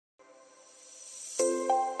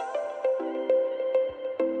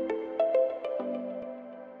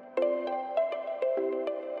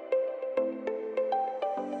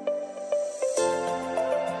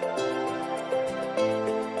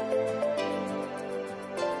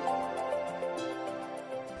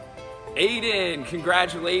Aidan,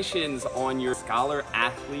 congratulations on your Scholar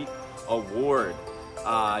Athlete Award.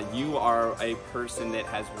 You are a person that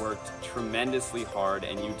has worked tremendously hard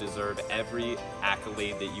and you deserve every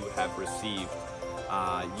accolade that you have received.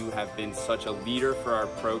 You have been such a leader for our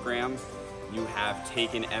program. You have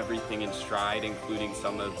taken everything in stride, including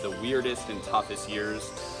some of the weirdest and toughest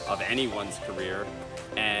years of anyone's career.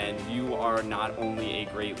 And you are not only a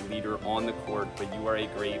great leader on the court, but you are a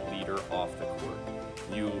great leader off the court.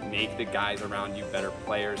 You make the guys around you better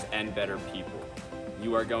players and better people.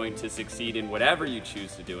 You are going to succeed in whatever you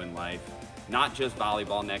choose to do in life, not just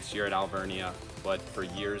volleyball next year at Alvernia, but for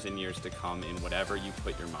years and years to come in whatever you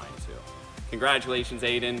put your mind to. Congratulations,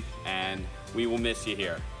 Aidan, and we will miss you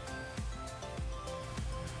here.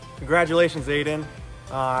 Congratulations, Aidan.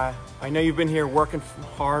 I know you've been here working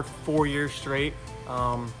hard 4 years straight.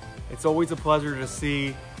 It's always a pleasure to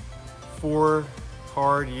see 4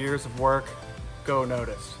 hard years of work go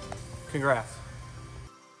noticed. Congrats.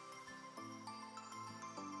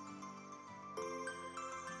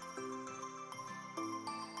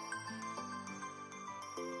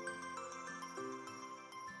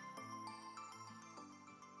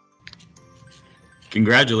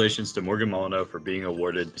 Congratulations to Morgan Molyneaux for being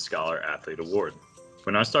awarded the Scholar Athlete Award.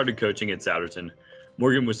 When I started coaching at Souderton,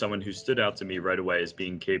 Morgan was someone who stood out to me right away as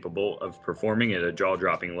being capable of performing at a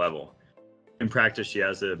jaw-dropping level. In practice, she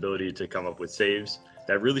has the ability to come up with saves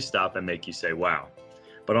that really stop and make you say, wow.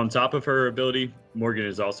 But on top of her ability, Morgan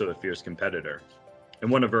is also a fierce competitor. In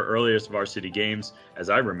one of her earliest varsity games,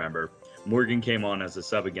 as I remember, Morgan came on as a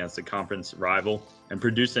sub against a conference rival and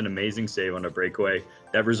produced an amazing save on a breakaway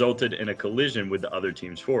that resulted in a collision with the other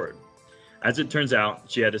team's forward. As it turns out,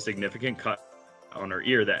 she had a significant cut on her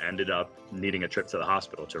ear that ended up needing a trip to the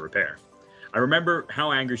hospital to repair. I remember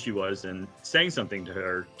how angry she was and saying something to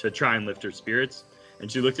her to try and lift her spirits,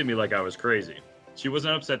 and she looked at me like I was crazy. She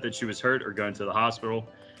wasn't upset that she was hurt or going to the hospital.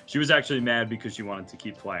 She was actually mad because she wanted to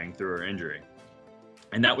keep playing through her injury.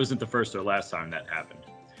 And that wasn't the first or last time that happened.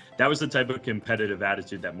 That was the type of competitive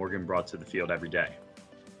attitude that Morgan brought to the field every day.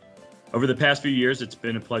 Over the past few years, it's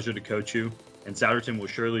been a pleasure to coach you, and Souderton will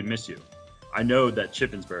surely miss you. I know that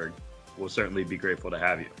Shippensburg will certainly be grateful to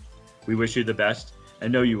have you. We wish you the best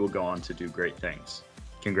and know you will go on to do great things.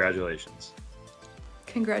 Congratulations.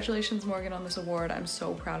 Congratulations, Morgan, on this award. I'm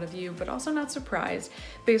so proud of you, but also not surprised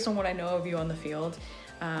based on what I know of you on the field.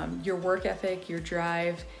 Your work ethic, your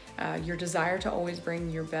drive, your desire to always bring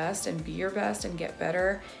your best and be your best and get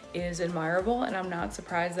better is admirable, and I'm not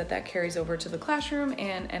surprised that that carries over to the classroom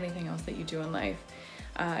and anything else that you do in life.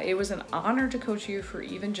 It was an honor to coach you for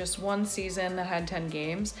even just one season that had 10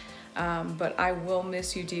 games, but I will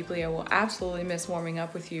miss you deeply. I will absolutely miss warming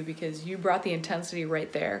up with you because you brought the intensity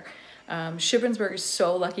right there. Shippensburg is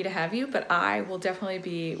so lucky to have you, but I will definitely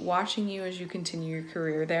be watching you as you continue your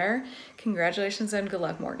career there. Congratulations and good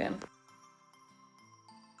luck, Morgan.